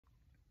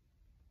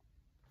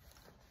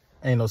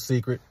Ain't no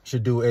secret.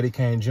 Should do Eddie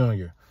Kane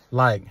Jr.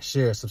 Like,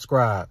 share,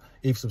 subscribe.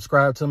 If you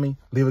subscribe to me,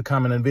 leave a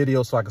comment in the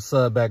video so I can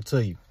sub back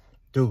to you.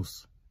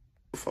 Deuce.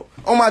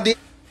 On my dick.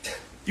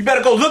 You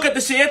better go look at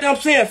the shit. Everything I'm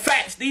saying,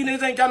 facts. These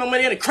niggas ain't got no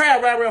money in the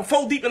crowd right around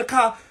 4 deep in the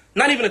car.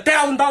 Not even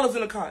 $1,000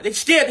 in the car. They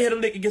scared to hit a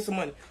lick and get some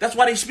money. That's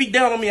why they speak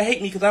down on me and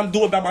hate me, because I'm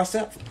doing it by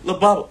myself. Lil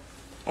Bubba.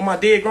 On my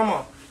dead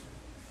grandma.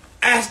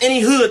 Ask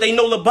any hood, they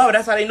know Lil Bubba.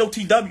 That's how they know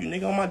TW,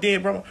 nigga, on my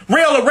dead grandma.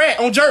 Real a rat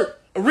on jerk.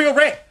 A real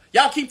rat.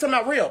 Y'all keep talking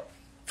about real.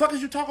 Fuck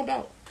is you talking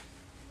about?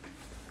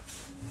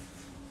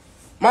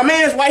 My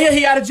man's right here,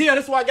 he out of jail.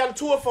 That's why I got a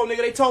tour for, nigga.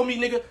 They told me,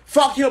 nigga,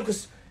 fuck him,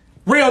 because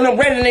real and them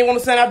ready and they want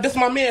to send out. This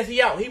my man's,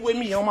 he out. He with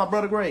me on my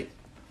brother grave.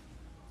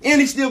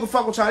 And he still can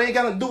fuck with y'all. They ain't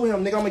got nothing to do with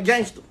him, nigga. I'm a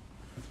gangster.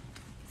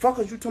 Fuck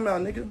is you talking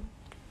about, nigga?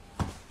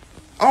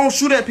 I don't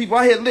shoot at people.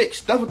 I hit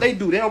licks. That's what they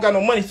do. They don't got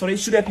no money, so they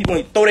shoot at people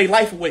and throw their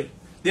life away.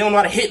 They don't know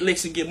how to hit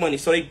licks and get money,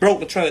 so they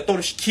broke and trying to throw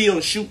the kill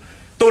and shoot,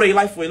 throw their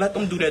life away. Let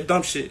them do that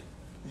dumb shit.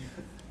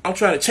 I'm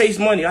trying to chase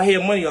money. I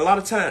hear money a lot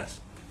of times.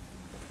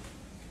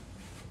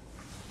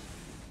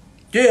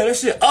 Yeah, that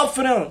shit up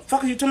for them.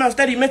 Fuck is you talking about?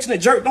 Steady mentioning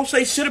Jerk. Don't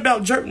say shit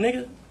about Jerk,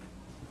 nigga.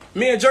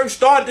 Me and Jerk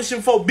started this shit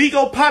before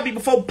Bubba0, Poppy,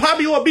 before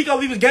Poppy or Bubba0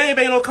 leave his game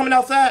bang on coming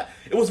outside.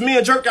 It was me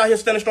and Jerk out here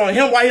standing strong.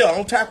 Him right here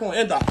on tackle on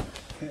end up.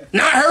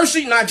 Not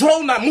Hershey, not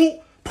Joe, not Moot.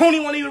 Pony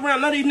wasn't even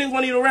around. None of these niggas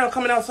wasn't even around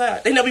coming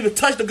outside. They never even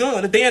touched the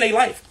gun a day in their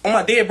life. On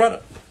my dead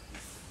brother.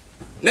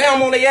 Now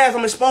I'm on their ass.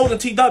 I'm exposing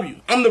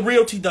TW. I'm the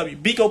real TW.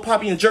 Bubba0,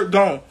 Poppy, and Jerk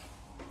gone.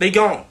 They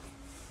gone.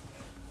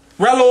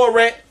 Rello a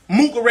rat.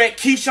 Mook a rat.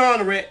 Keyshawn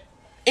a rat.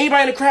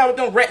 Anybody in the crowd with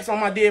them rats on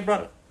my dead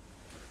brother.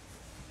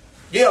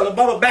 Yeah, Lil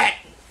Bubba back.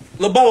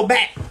 Lil Bubba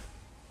back.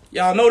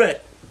 Y'all know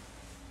that.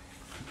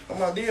 On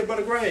my dead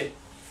brother grave.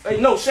 Hey,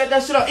 no, shut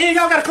that shit up. Yeah,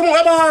 y'all gotta come on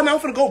Eberhard, man. I'm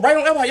finna go right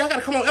on Eberhard. Y'all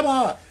gotta come on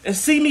Eberhard and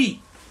see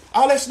me.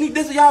 All that sneak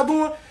this that y'all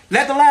doing,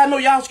 let the live know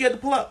y'all scared to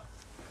pull up.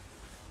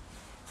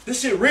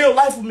 This shit real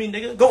life with me,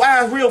 nigga. Go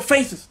eyes, real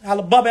faces. How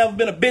Lil Bubba ever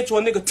been a bitch or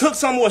a nigga took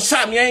something or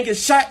shot me. I ain't get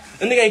shot.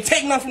 A nigga ain't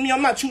take nothing from me.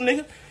 I'm not you,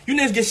 nigga. You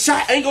niggas get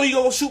shot. I ain't gonna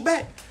go shoot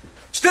back.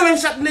 Still ain't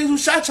shot the niggas who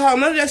shot y'all.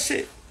 None of that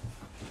shit.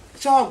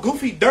 Y'all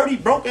goofy, dirty,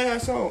 broke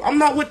ass on. I'm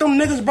not with them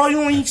niggas, bro.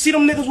 You don't even see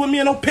them niggas with me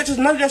in no pictures.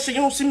 None of that shit.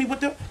 You don't see me with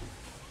them.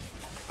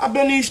 I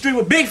been in these streets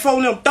with Big Fo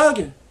and them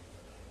thugging.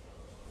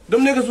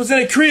 Them niggas was in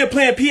the crib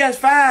playing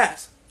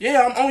PS5s.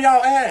 Yeah, I'm on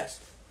y'all ass.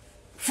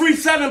 Free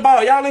 7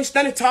 ball. Y'all ain't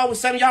standing tall with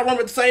 7. Y'all run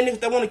with the same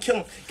niggas that want to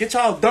kill them. Get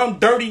y'all dumb,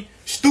 dirty,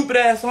 stupid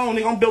ass on,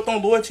 nigga. I'm built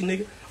on loyalty,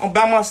 nigga. I'm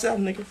by myself,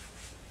 nigga.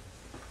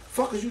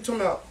 Fuck is you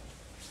talking about?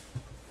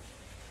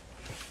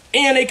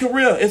 And they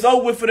career, it's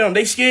over with for them.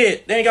 They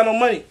scared. They ain't got no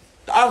money.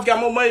 The ops got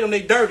more money than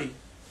they dirty.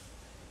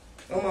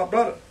 Oh, my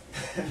brother.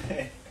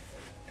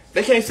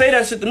 They can't say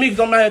that shit to me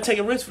because I'm out here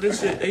taking risks for this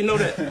shit. They know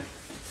that.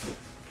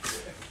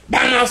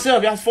 By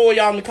myself, y'all 4 of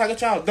y'all in the car.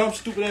 Get y'all dumb,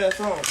 stupid ass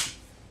on.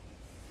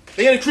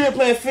 They in the crib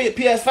playing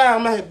PS5.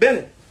 I'm out here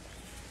bending.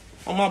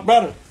 On my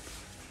brother.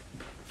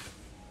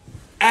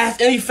 Ask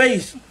any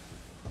face.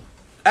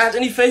 Ask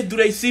any face, do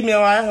they see me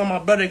on my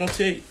brother? They gonna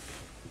tell you.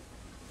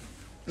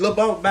 Lil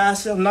Bubba by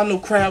himself, not no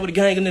crowd with a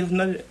gang of niggas,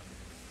 none of that.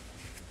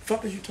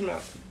 Fuck is you talking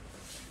about?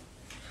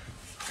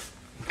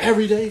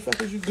 Every day,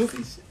 fuck is you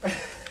goofies?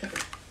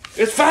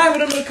 It's 5 of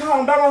them in the car.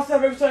 I'm by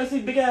myself every time I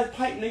see big ass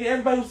pipe, nigga.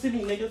 Everybody who see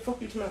me, nigga.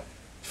 Fuck you talking about?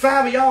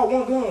 5 of y'all,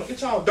 1 gun.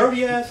 Get y'all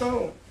dirty ass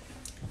on.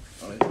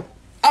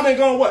 I've been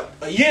going, what,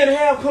 a year and a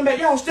half, come back.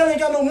 Y'all still ain't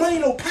got no money,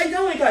 no pipe.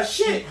 Y'all ain't got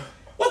shit.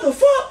 What the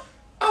fuck?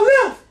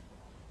 I left.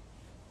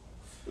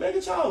 Man,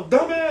 get y'all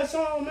dumb ass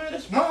on, man.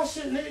 That's my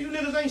shit, nigga. You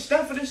niggas ain't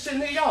stand for this shit,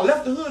 nigga. Y'all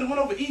left the hood and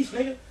went over east,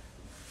 nigga.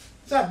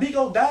 That's how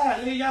Bubba0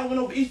 died, nigga. Y'all went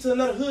over east to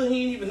another hood.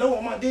 He ain't even know.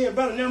 On my dead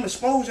brother. Now I'm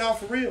expose y'all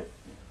for real.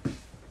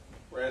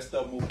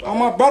 On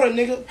my brother,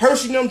 nigga.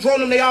 Hershey and them,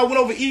 drone them, they all went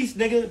over east,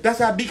 nigga. That's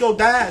how Bubba0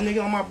 died,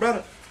 nigga. On my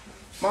brother.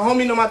 My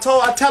homie know my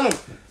toe. I tell him,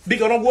 Bubba0,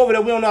 don't go over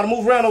there. We don't know how to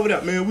move around over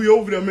there. Man, we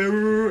over there,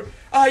 man.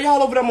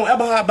 Y'all over there. I'm on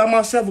Eberhard by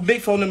myself with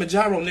Big Fo and them and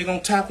Gyro, nigga.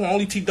 On tackle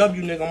only TW,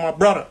 nigga. On my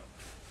brother.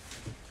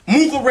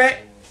 Mook a rat.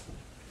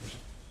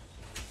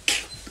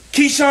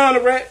 Keyshawn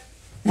a rat.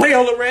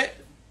 Rail a rat.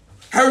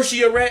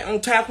 Hershey a rat. On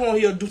tackle on,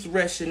 he'll do some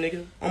rat shit,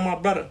 nigga. On my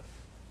brother.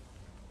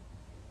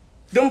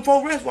 Them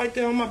 4 rats right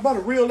there on my brother.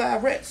 Real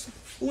live rats.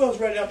 Who else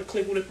ready out the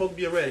clip? Who they supposed to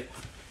be ready?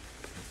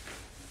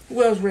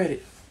 Who else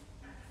ready?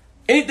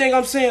 Anything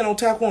I'm saying on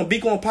tackle on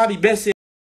Bubba0 and Poppy best